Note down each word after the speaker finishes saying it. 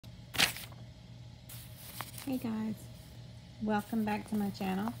Hey guys, welcome back to my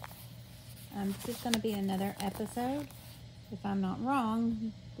channel. This is going to be another episode. If I'm not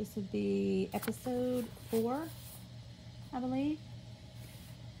wrong, this would be episode 4, I believe.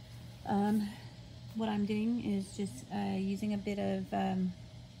 What I'm doing is just using a bit of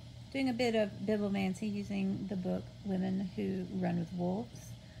doing a bit of Bibliomancy using the book Women Who Run with Wolves.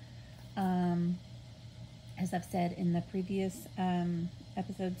 As I've said in the previous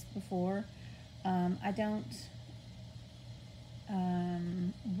episodes before, I don't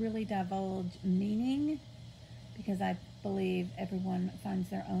really divulge meaning because I believe everyone finds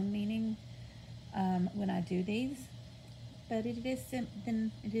their own meaning when I do these. But it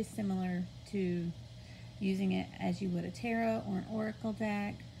is similar to using it as you would a tarot or an oracle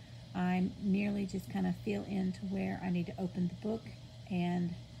deck. I merely just kind of feel into where I need to open the book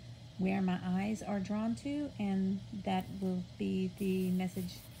and where my eyes are drawn to, and that will be the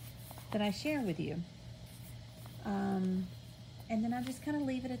message that I share with you. And then I just kind of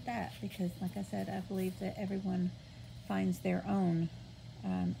leave it at that because, like I said, I believe that everyone finds their own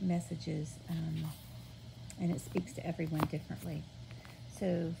messages, and it speaks to everyone differently.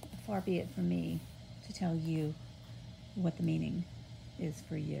 So far be it from me to tell you what the meaning is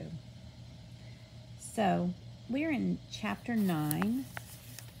for you. So we're in chapter 9,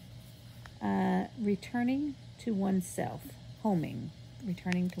 returning to oneself, homing,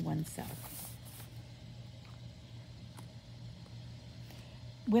 returning to oneself.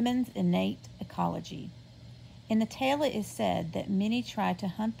 Women's innate ecology. In the tale it is said that many try to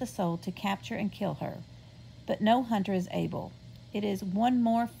hunt the soul to capture and kill her, but no hunter is able. It is one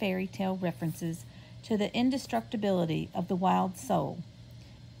more fairy tale references to the indestructibility of the wild soul.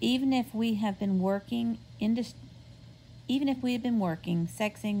 Even if we have been working,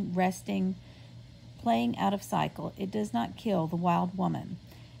 sexing, resting, playing out of cycle, it does not kill the wild woman.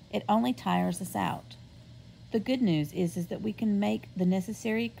 It only tires us out. The good news is that we can make the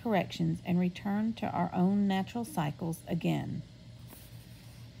necessary corrections and return to our own natural cycles again.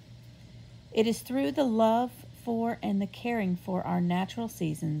 It is through the love for and the caring for our natural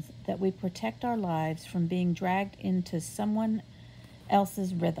seasons that we protect our lives from being dragged into someone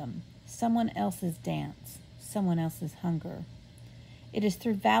else's rhythm, someone else's dance, someone else's hunger. It is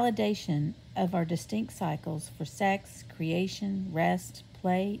through validation of our distinct cycles for sex, creation, rest,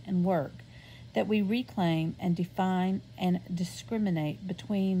 play, and work that we reclaim and define and discriminate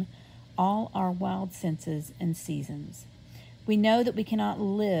between all our wild senses and seasons. We know that we cannot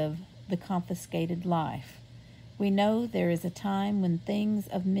live the confiscated life. We know there is a time when things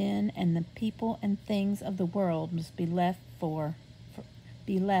of men and the people and things of the world must be left for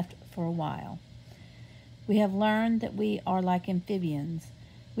a while. We have learned that we are like amphibians.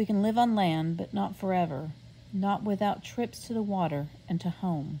 We can live on land, but not forever, not without trips to the water and to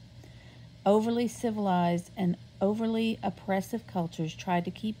home. Overly civilized and overly oppressive cultures try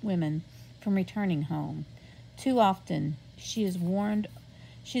to keep women from returning home. Too often, she is warned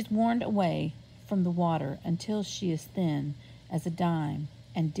away from the water until she is thin as a dime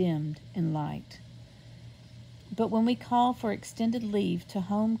and dimmed in light. But when we call for extended leave to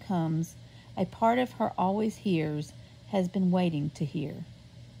home comes, a part of her always hears, has been waiting to hear.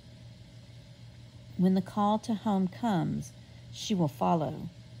 When the call to home comes, she will follow,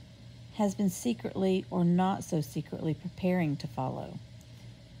 has been secretly or not so secretly preparing to follow.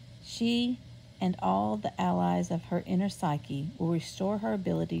 She and all the allies of her inner psyche will restore her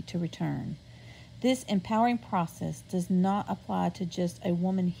ability to return. This empowering process does not apply to just a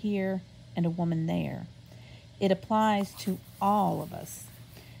woman here and a woman there. It applies to all of us.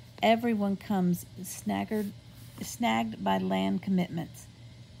 Everyone comes snagged by land commitments.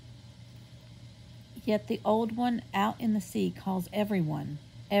 Yet the old one out in the sea calls everyone.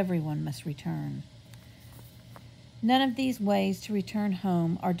 Everyone must return. None of these ways to return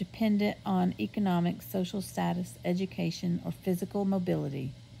home are dependent on economic, social status, education, or physical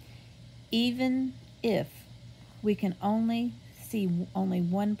mobility. Even if we can only see only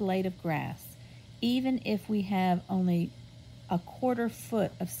one blade of grass, even if we have only a quarter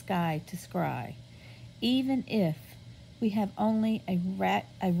foot of sky to scry, even if we have only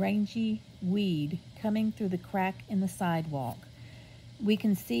a rangy weed coming through the crack in the sidewalk, we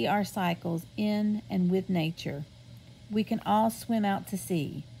can see our cycles in and with nature. We can all swim out to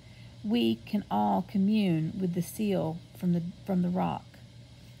sea. We can all commune with the seal from the rock.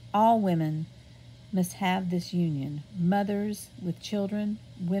 All women must have this union. Mothers with children,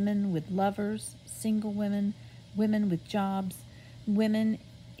 women with lovers, single women, women with jobs, women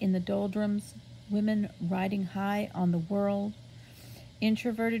in the doldrums, women riding high on the world,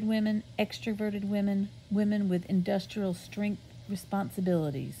 introverted women, extroverted women, women with industrial strength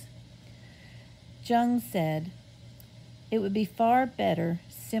responsibilities. Jung said, "It would be far better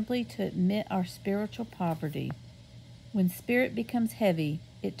simply to admit our spiritual poverty. When spirit becomes heavy,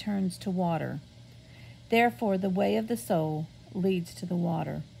 it turns to water. Therefore, the way of the soul leads to the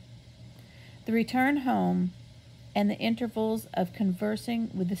water." The return home and the intervals of conversing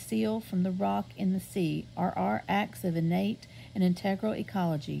with the seal from the rock in the sea are our acts of innate and integral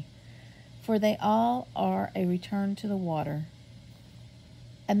ecology, for they all are a return to the water,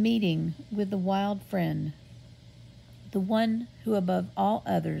 a meeting with the wild friend, the one who above all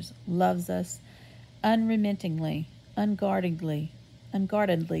others loves us unremittingly, unguardedly,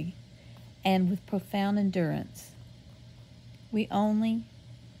 and with profound endurance. We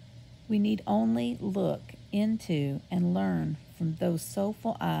need only look into and learn from those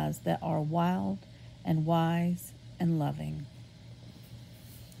soulful eyes that are wild and wise and loving.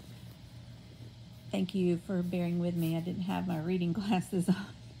 Thank you for bearing with me. I didn't have my reading glasses on.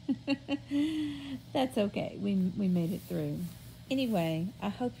 That's okay. We made it through. Anyway, I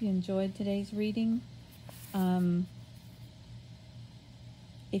hope you enjoyed today's reading.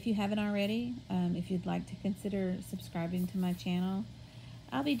 If you haven't already, if you'd like to consider subscribing to my channel,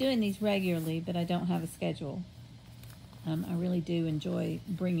 I'll be doing these regularly, but I don't have a schedule. I really do enjoy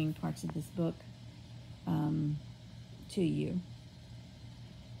bringing parts of this book to you.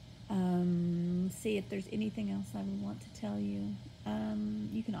 See if there's anything else I would want to tell you.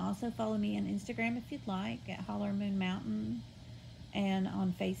 You can also follow me on Instagram if you'd like, at Holler Moon Mountain, and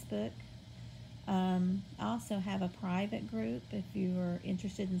on Facebook. I also have a private group if you're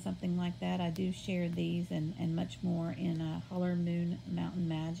interested in something like that. I do share these and much more in Holler Moon Mountain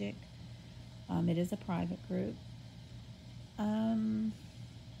Magic. It is a private group. I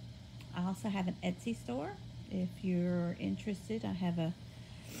also have an Etsy store if you're interested. I have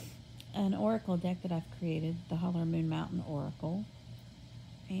an oracle deck that I've created, the Holler Moon Mountain Oracle.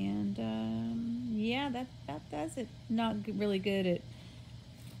 And yeah, that does it. Not really good at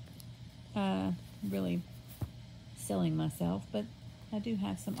really selling myself, but I do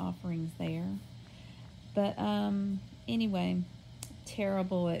have some offerings there. But anyway,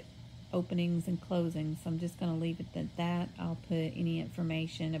 terrible at openings and closings, so I'm just going to leave it at that. I'll put any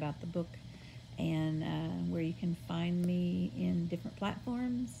information about the book and where you can find me in different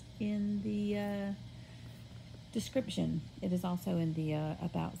platforms in the description. It is also in the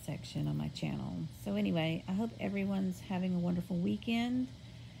about section on my channel. So anyway, I hope everyone's having a wonderful weekend,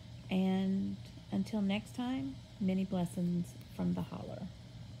 and until next time, many blessings from the Holler.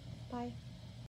 Bye.